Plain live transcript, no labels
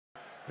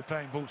They're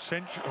playing ball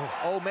central.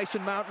 Oh,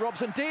 Mason Mount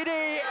robs Ndidi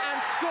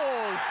and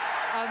scores.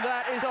 And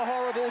that is a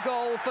horrible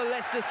goal for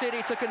Leicester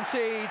City to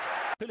concede.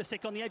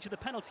 Pulisic on the edge of the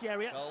penalty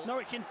area. Goal.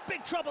 Norwich in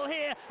big trouble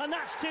here, and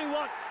that's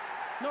 2-1.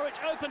 Norwich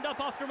opened up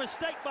after a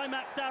mistake by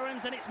Max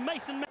Aarons, and it's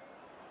Mason Mount.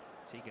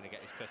 Is he going to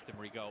get his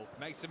customary goal?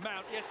 Mason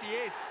Mount, yes he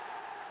is.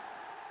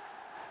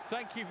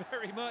 Thank you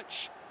very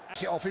much.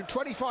 It off him,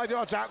 25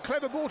 yards out,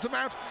 clever ball to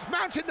Mount,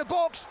 Mount in the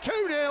box,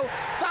 2-0,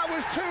 that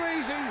was too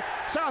easy.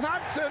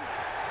 Southampton,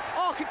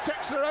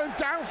 architects their own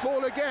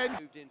downfall again.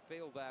 Moved in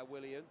field there,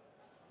 Willian,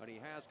 and he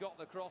has got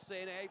the cross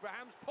in.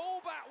 Abraham's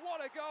pullback,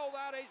 what a goal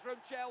that is from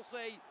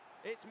Chelsea.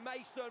 It's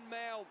Mason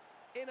Mount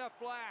in a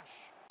flash.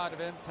 Of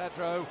him,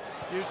 Pedro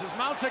uses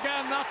Mount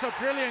again. That's a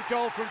brilliant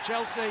goal from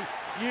Chelsea.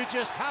 You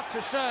just have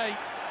to say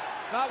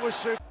that was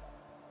super.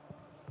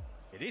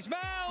 It is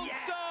Mount. Yeah.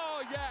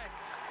 Oh yes,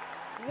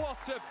 what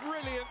a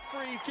brilliant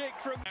free kick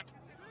from Mount.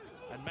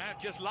 And Mount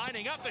just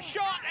lining up the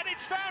shot, and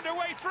it's found a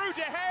way through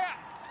De Gea.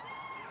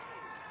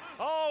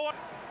 Oh.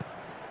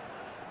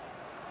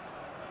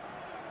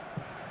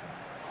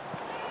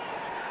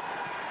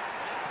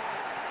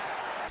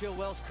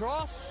 Chilwell's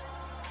cross,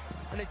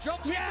 and it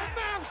drops into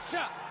Mount.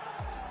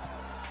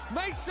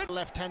 Mason.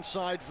 Left-hand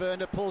side,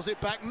 Werner pulls it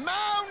back,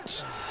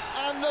 Mount!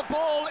 And the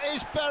ball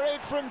is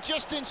buried from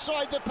just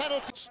inside the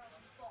penalty.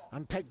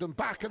 And pegged them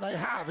back, and they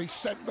have. He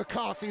sent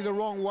McCarthy the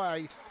wrong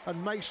way,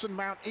 and Mason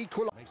Mount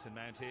equalised. Mason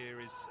Mount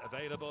here is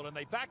available, and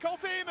they back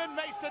off him, and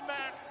Mason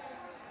Mount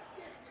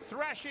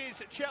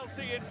thrashes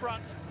Chelsea in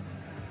front.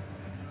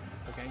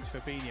 Against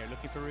Fabinho,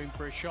 looking for room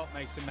for a shot.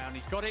 Mason Mount,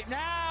 he's got it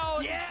now.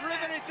 Yeah. He's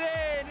driven it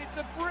in. It's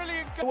a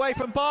brilliant goal. Away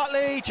from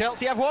Bartley,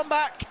 Chelsea have one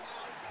back.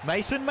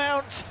 Mason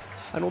Mount.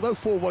 And although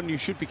 4-1, you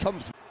should be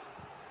comfortable.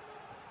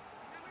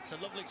 It's a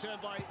lovely turn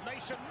by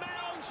Mason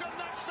Mount, and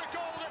that's the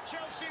goal that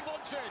Chelsea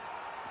wanted.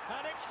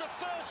 And it's the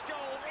first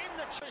goal in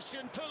the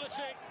Christian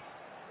Pulisic.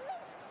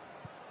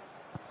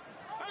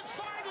 And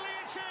finally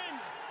it's in.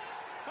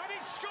 And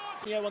he's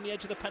scored. Yeah, on the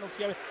edge of the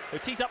penalty area. Who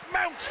tees up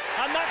Mount,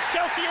 and that's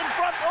Chelsea in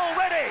front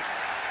already.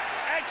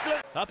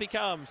 Excellent. Up he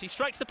comes. He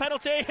strikes the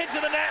penalty into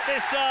the net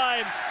this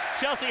time.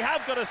 Chelsea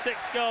have got a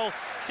sixth goal.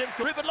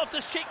 Ruben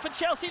Loftus-Cheek for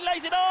Chelsea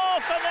lays it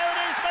off, and there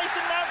it is.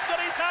 Mason Mount's got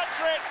his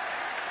hat-trick.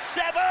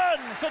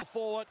 7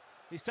 forward.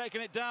 He's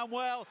taken it down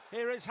well.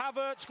 Here is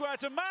Havertz, square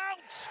to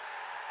Mount.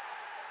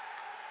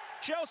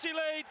 Chelsea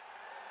lead.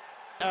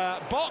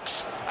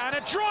 Box and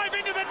a drive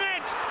into the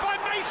net by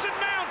Mason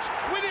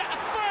Mount with it, a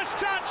first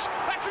touch.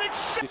 That's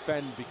an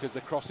Defend because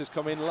the cross has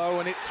come in low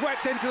and it's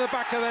swept into the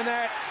back of the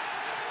net.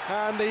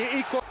 And the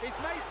equal. It's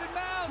Mason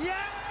Mount. Yeah.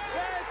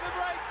 There's the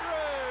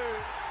breakthrough.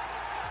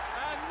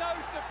 And no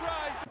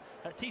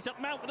surprise. Tees up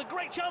Mount with a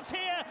great chance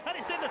here, and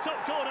it's in the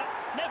top corner.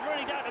 Never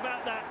any doubt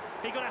about that.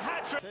 He got a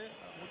hat-trick.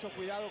 Mucho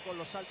cuidado con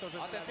los saltos.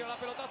 Atención, la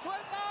pelota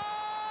suelta.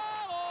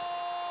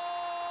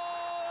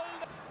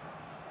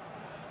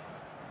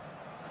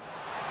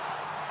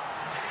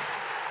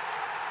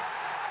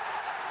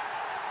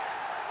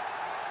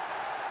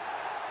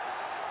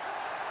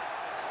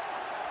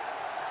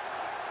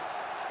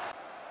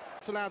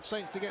 Allowed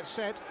Saints to get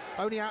set,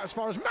 only out as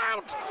far as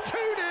Mount,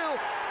 2-0,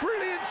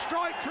 brilliant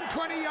strike from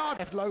 20 yards,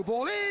 left low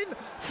ball in,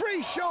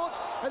 free shot,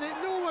 and it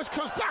almost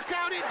comes back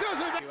out, it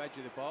doesn't. Edge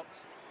of the box,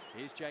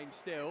 here's James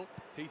Still,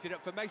 tees it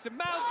up for Mason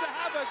Mount to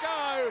have a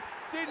go,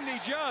 didn't he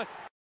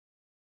just?